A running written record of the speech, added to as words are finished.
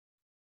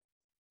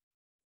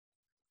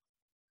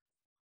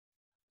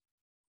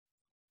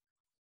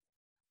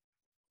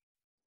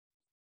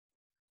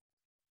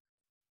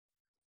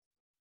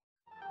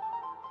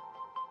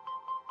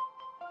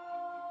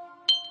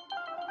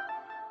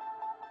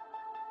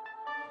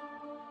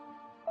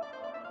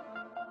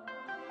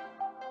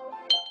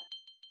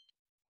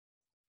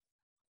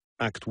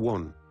Act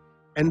 1.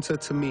 Enter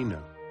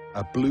Tamino,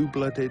 a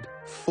blue-blooded,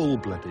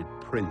 full-blooded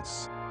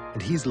prince.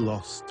 And he's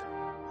lost.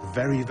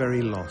 Very,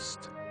 very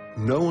lost.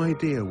 No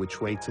idea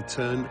which way to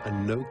turn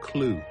and no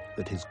clue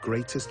that his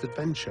greatest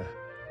adventure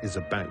is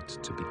about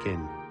to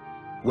begin.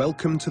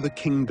 Welcome to the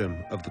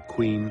kingdom of the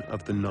Queen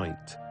of the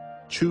Night.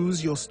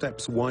 Choose your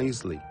steps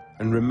wisely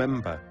and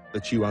remember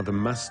that you are the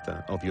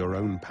master of your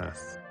own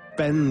path.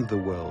 Bend the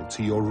world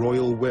to your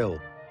royal will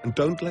and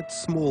don't let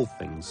small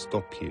things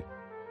stop you.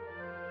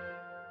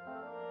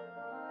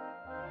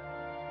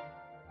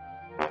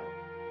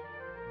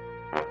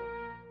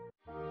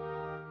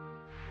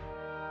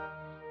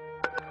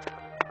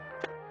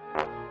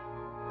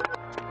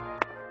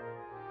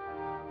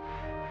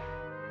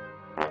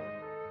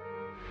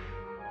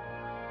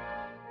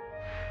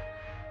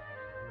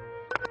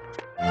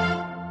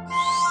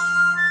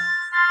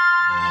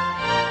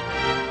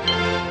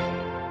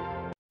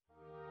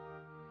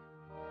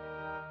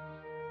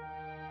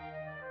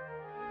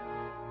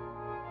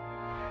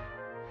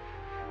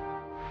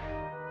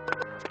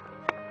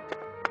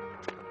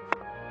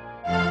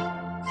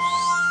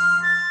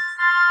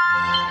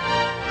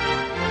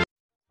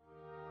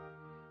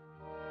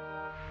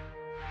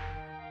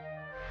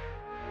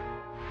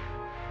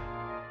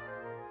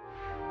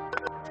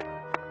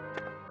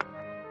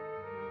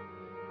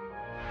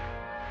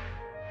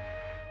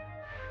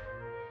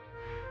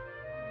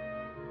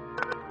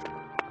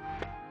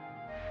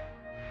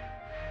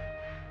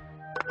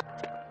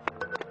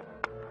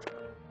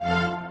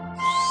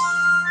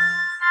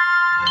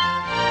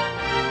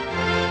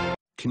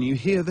 Can you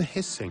hear the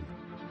hissing?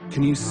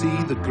 Can you see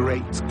the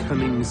great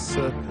cunning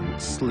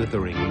serpent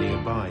slithering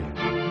nearby?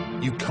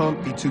 You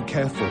can't be too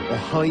careful or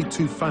hide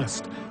too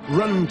fast.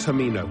 Run,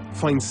 Tamino.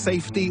 Find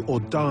safety or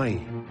die.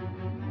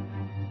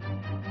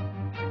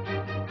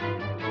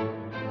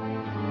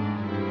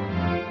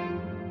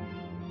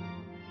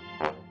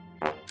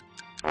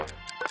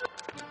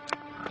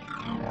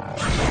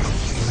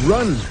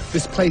 Run!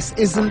 This place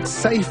isn't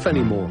safe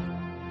anymore.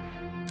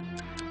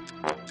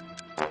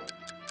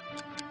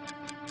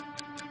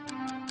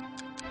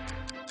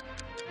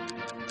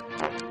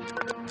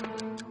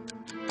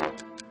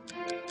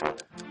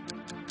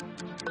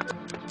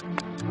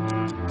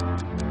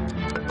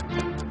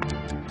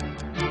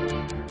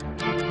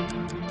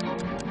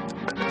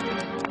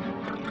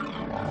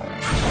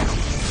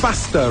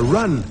 Faster,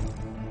 run!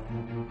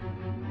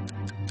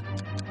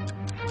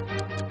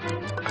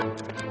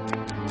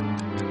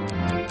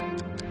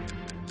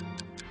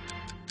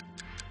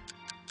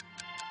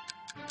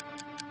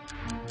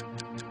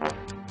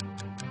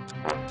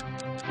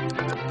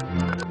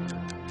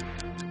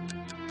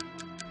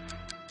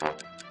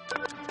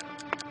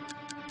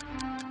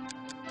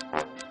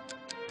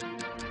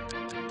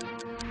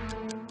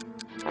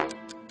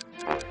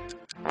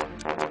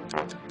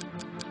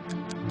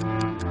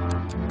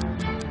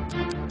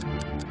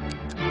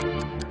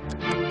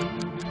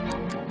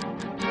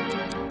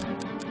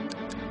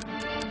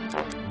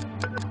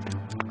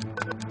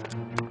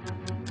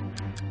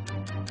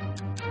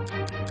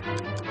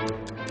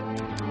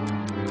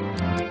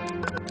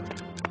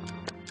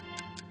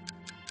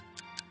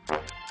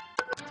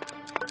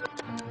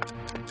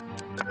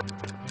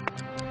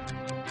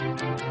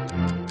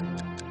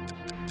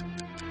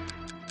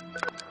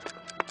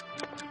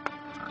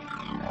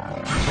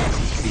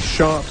 Be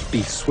sharp,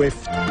 be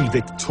swift, be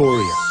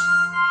victorious.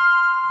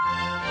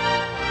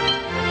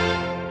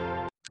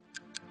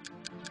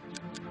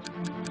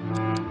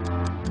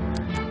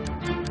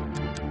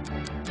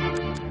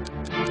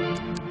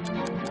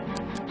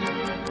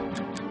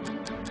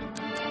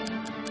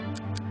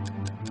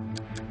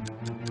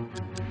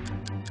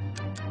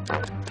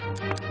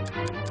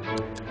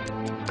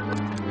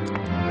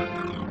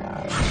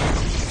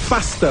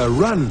 Faster,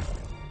 run!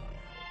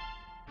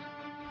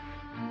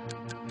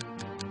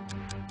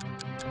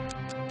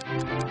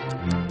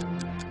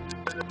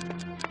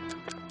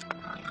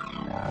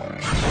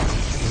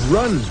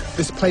 Run!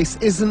 This place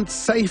isn't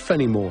safe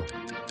anymore.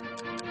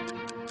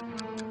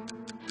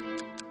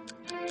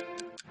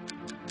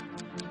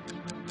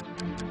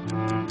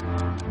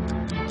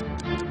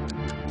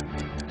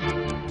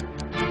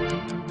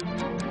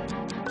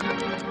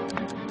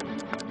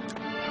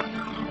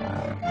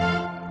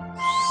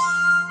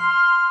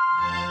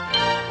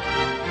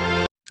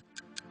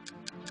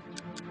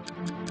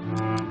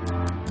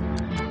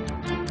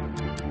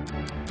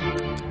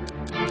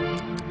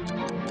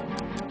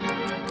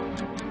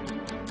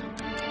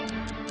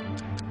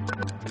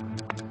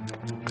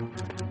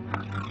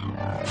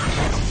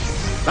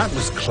 That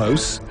was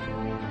close.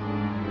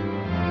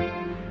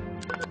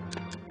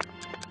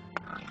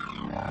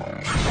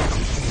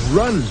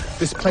 Run!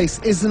 This place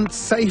isn't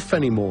safe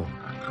anymore.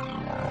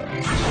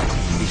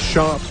 Be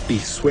sharp, be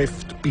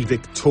swift, be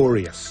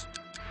victorious.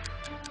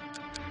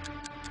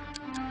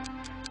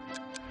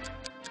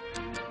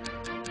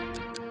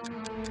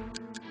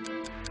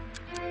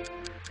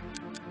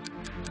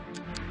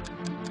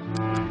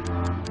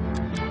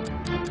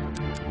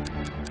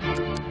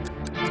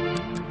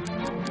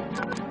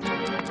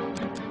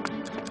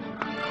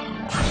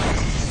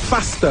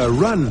 Faster,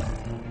 run!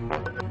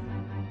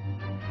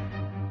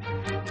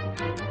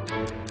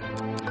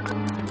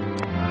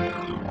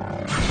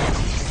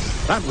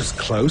 That was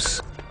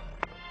close.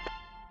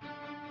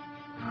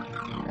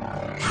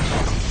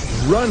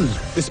 Run!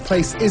 This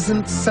place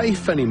isn't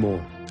safe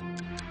anymore.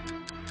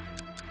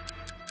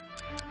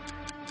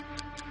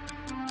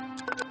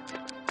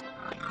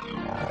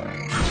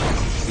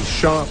 Be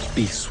sharp,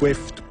 be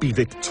swift, be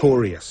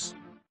victorious.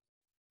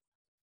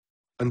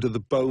 Under the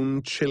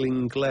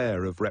bone-chilling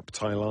glare of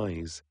reptile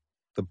eyes,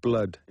 the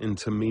blood in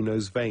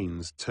Tamino's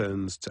veins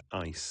turns to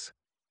ice.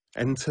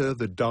 Enter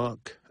the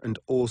dark and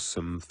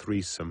awesome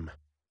threesome.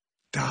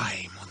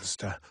 Die,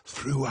 monster,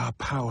 through our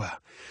power.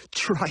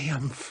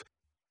 Triumph!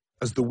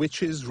 As the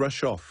witches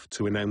rush off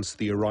to announce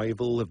the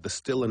arrival of the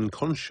still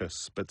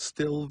unconscious but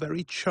still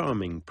very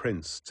charming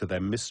prince to their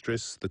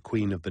mistress, the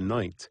Queen of the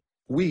Night,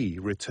 we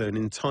return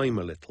in time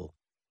a little.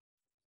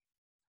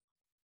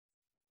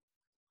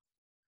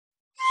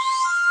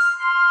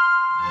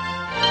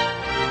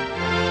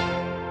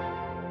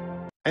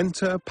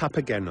 Enter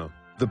Papageno,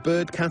 the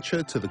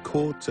birdcatcher to the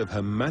court of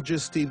Her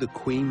Majesty the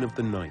Queen of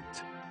the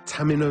Night.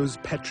 Tamino's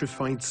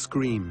petrified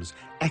screams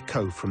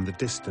echo from the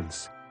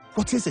distance.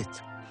 What is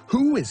it?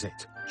 Who is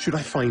it? Should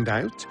I find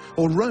out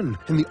or run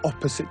in the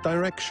opposite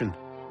direction?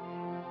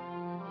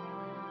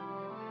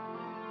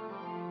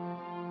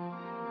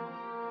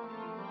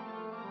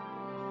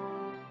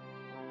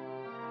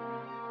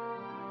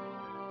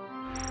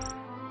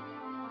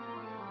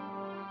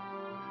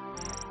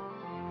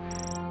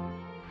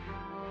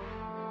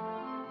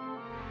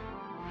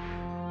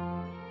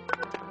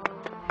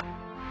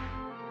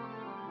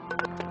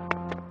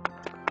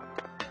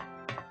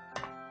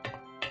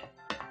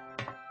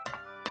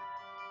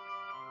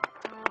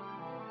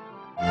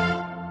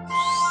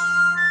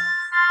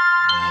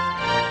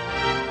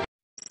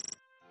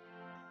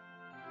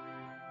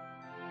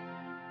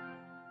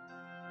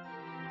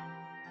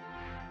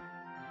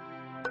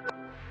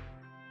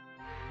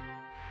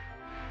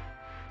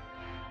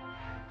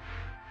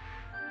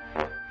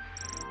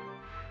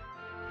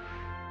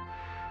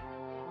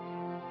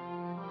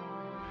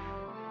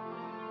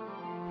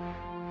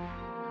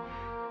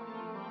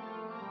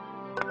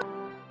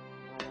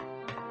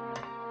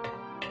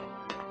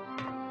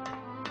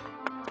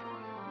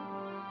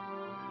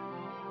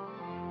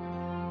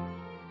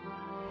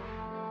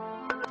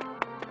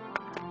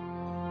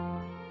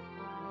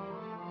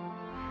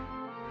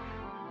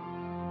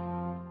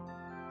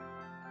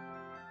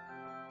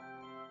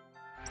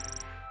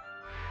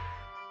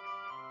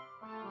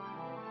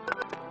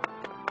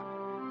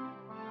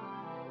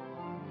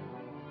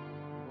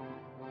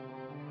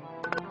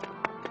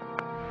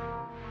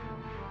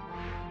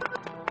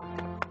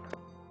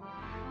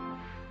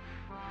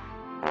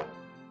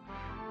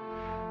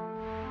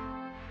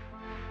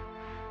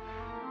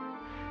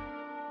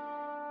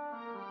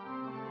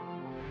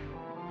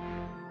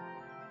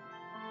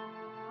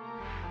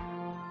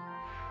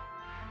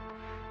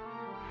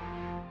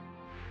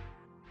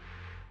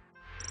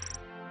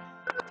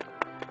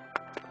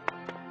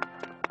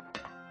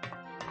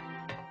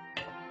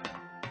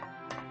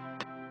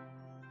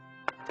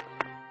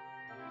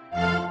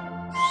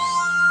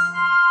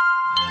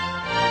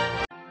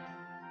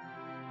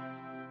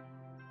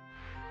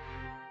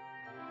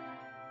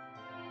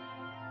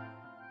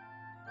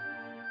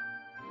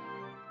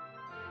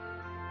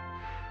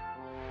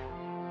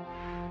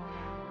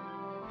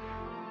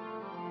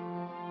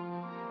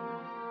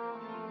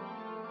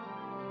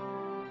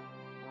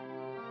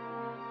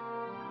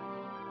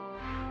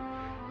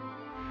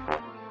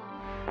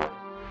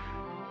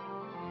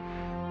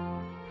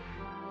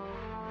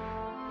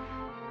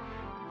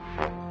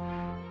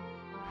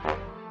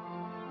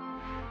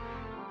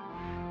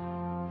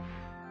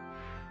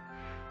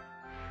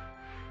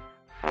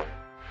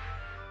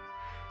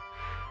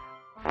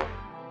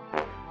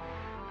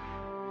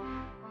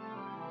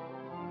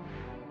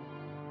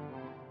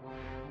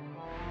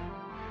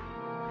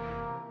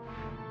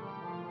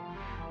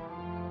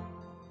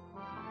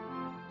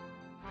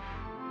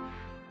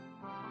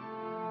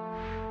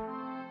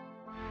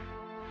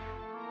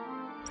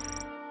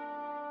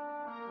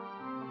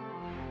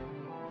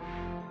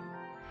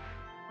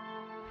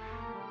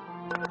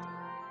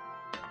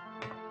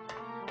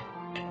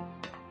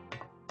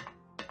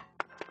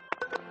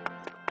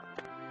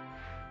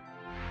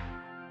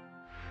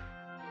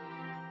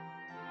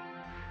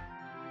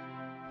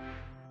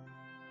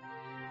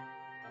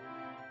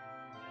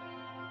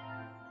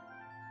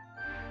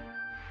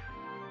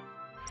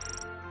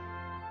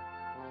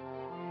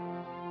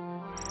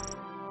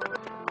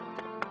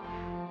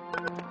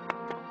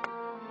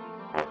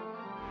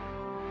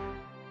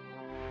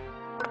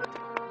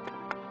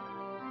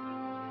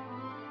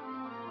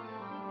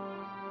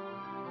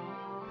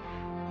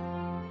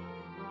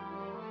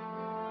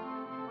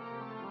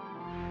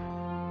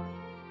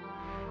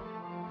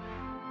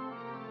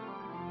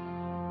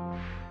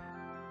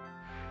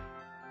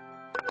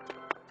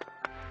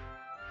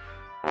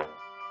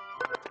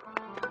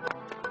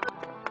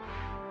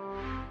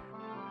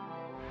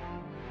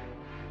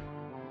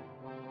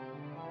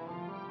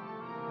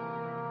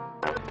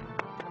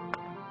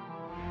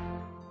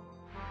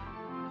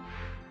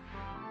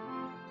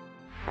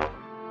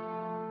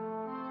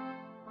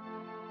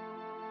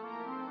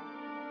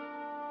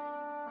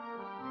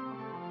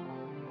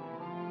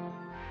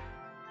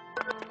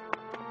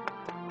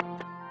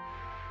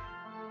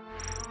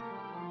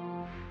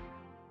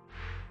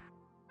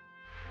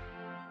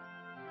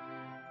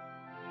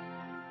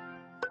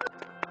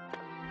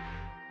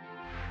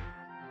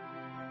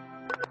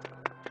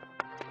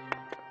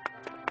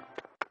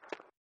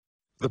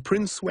 The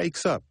prince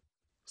wakes up.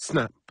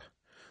 Snap.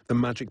 The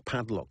magic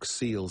padlock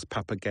seals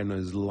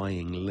Papageno's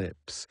lying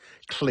lips.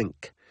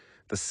 Clink.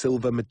 The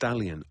silver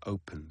medallion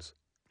opens.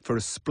 For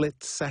a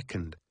split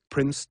second,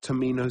 Prince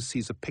Tamino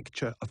sees a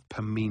picture of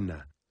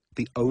Pamina,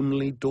 the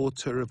only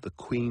daughter of the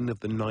Queen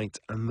of the Night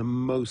and the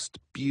most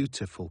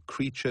beautiful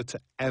creature to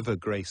ever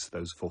grace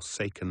those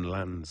forsaken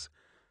lands.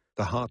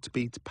 The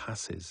heartbeat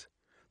passes.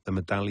 The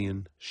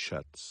medallion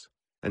shuts.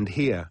 And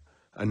here,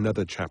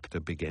 another chapter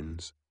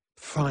begins.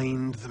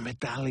 Find the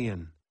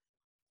medallion.